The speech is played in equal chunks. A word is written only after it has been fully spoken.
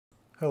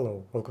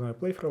Hello, welcome to my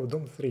playthrough of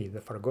Doom 3, The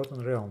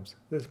Forgotten Realms.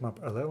 This is map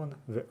 11,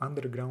 the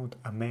Underground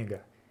Omega.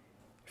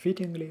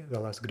 Fittingly, the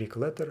last Greek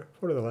letter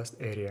for the last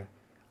area.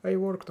 I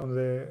worked on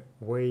the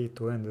way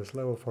to end this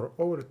level for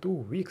over 2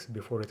 weeks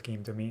before it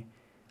came to me.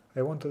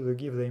 I wanted to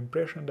give the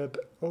impression that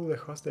all the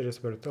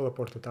hostages were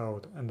teleported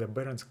out and the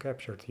Barons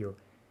captured you.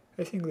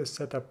 I think this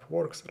setup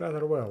works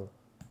rather well.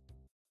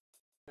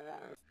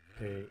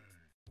 Okay.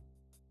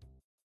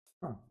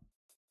 Huh.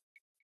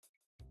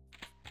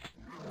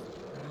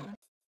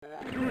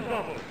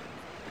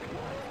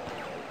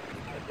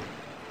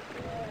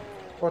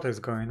 What is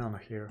going on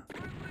here?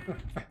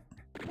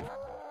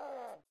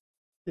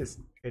 These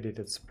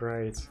edited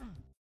sprites.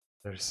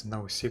 There's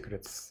no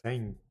secrets,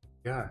 thank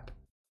God.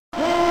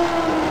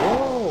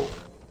 Whoa!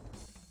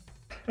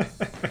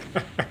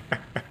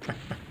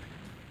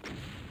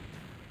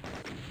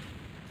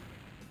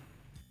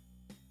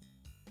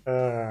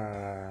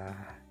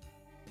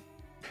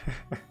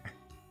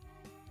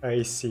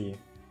 I see.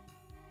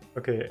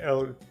 Okay,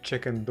 I'll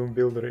check in Doom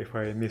Builder if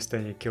I missed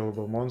any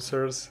killable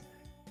monsters.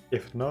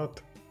 If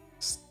not,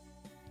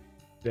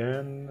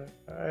 then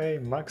I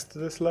maxed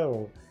this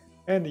level,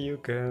 and you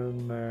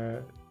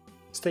can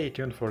stay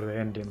tuned for the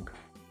ending.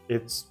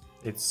 It's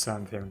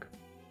something.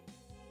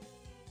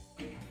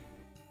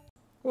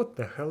 What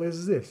the hell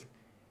is this?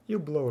 You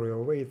blow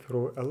your way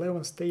through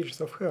 11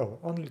 stages of hell,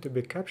 only to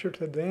be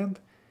captured at the end?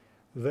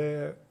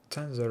 The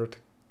censored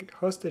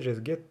hostages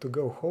get to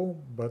go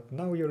home, but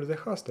now you're the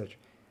hostage.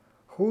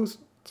 Who's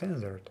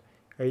censored?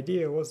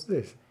 Idea was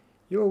this.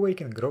 You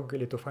awaken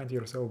groggily to find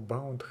yourself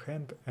bound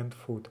hand and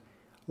foot,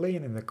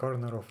 laying in the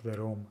corner of the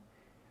room.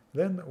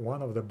 Then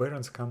one of the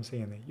Barons comes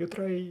in. You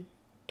try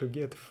to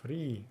get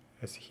free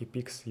as he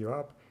picks you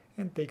up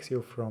and takes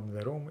you from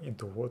the room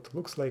into what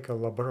looks like a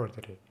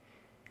laboratory.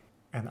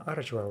 An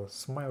Archwell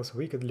smiles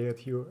wickedly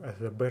at you as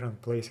the Baron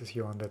places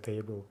you on the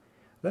table.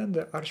 Then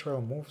the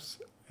Archwell moves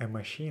a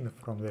machine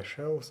from the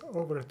shelves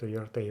over to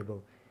your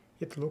table.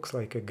 It looks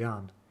like a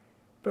gun.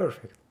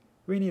 Perfect.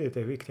 We needed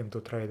a victim to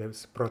try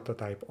this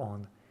prototype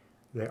on,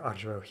 the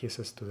Archwell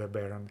hisses to the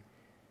Baron.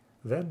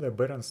 Then the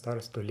Baron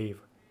starts to leave.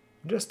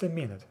 Just a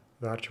minute,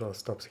 the Archwell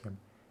stops him.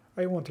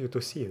 I want you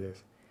to see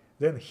this.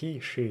 Then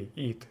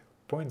it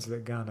points the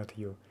gun at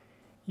you.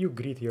 You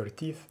grit your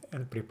teeth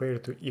and prepare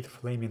to eat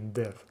flaming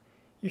death.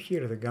 You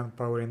hear the gun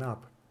powering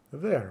up.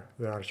 There,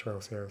 the Archwell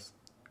says.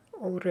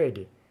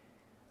 Already.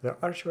 The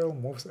Archwell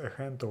moves a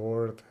hand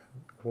toward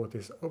what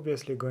is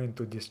obviously going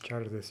to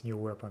discharge this new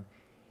weapon.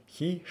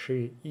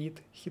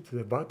 It hit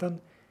the button,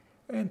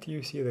 and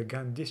you see the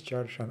gun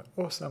discharge an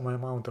awesome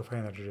amount of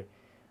energy.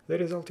 The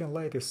resulting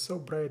light is so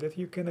bright that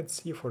you cannot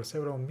see for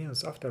several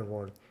minutes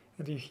afterward,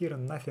 and you hear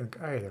nothing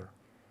either.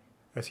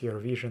 As your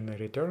vision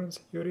returns,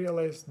 you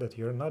realize that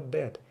you're not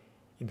dead.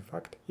 In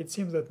fact, it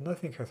seems that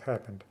nothing has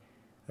happened.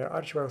 The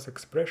Archwell's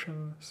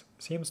expression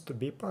seems to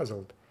be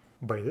puzzled.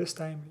 By this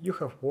time, you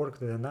have worked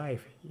the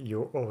knife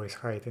you always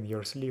hide in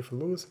your sleeve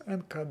loose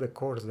and cut the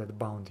cords that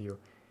bound you.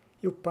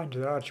 You punch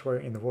the Archwell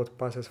in what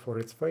passes for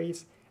its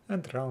face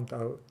and round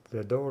out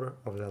the door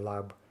of the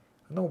lab.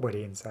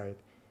 Nobody inside.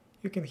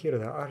 You can hear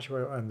the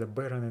Archwell and the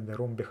Baron in the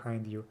room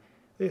behind you.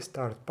 They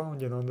start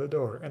pounding on the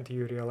door and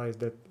you realize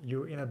that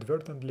you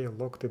inadvertently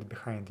locked it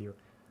behind you.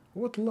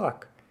 What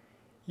luck!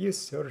 You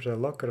search the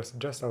lockers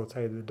just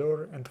outside the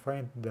door and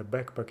find the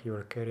backpack you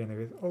are carrying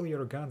with all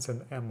your guns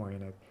and ammo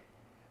in it.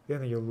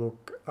 Then you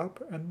look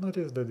up and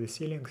notice that the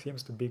ceiling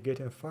seems to be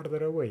getting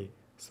farther away,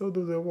 so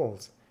do the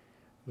walls.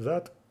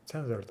 That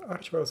censored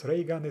Archwell's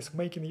ray gun is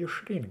making you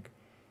shrink.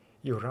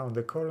 You round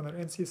the corner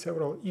and see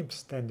several imps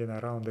standing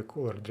around the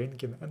cooler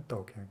drinking and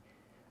talking.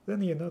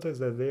 Then you notice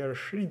that they are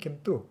shrinking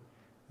too.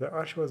 The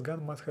Archwell's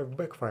gun must have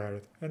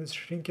backfired and is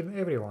shrinking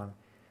everyone.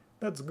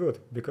 That's good,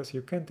 because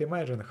you can't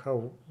imagine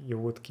how you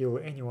would kill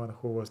anyone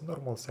who was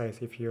normal size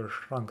if you're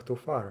shrunk too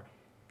far.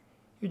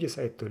 You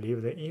decide to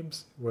leave the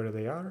imps where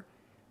they are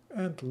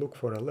and look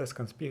for a less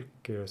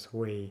conspicuous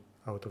way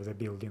out of the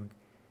building.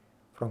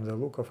 From the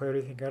look of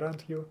everything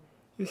around you,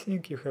 you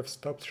think you have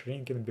stopped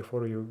shrinking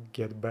before you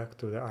get back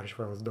to the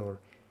Archwell's door.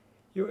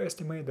 You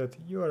estimate that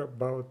you are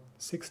about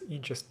 6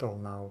 inches tall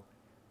now.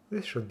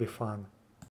 This should be fun.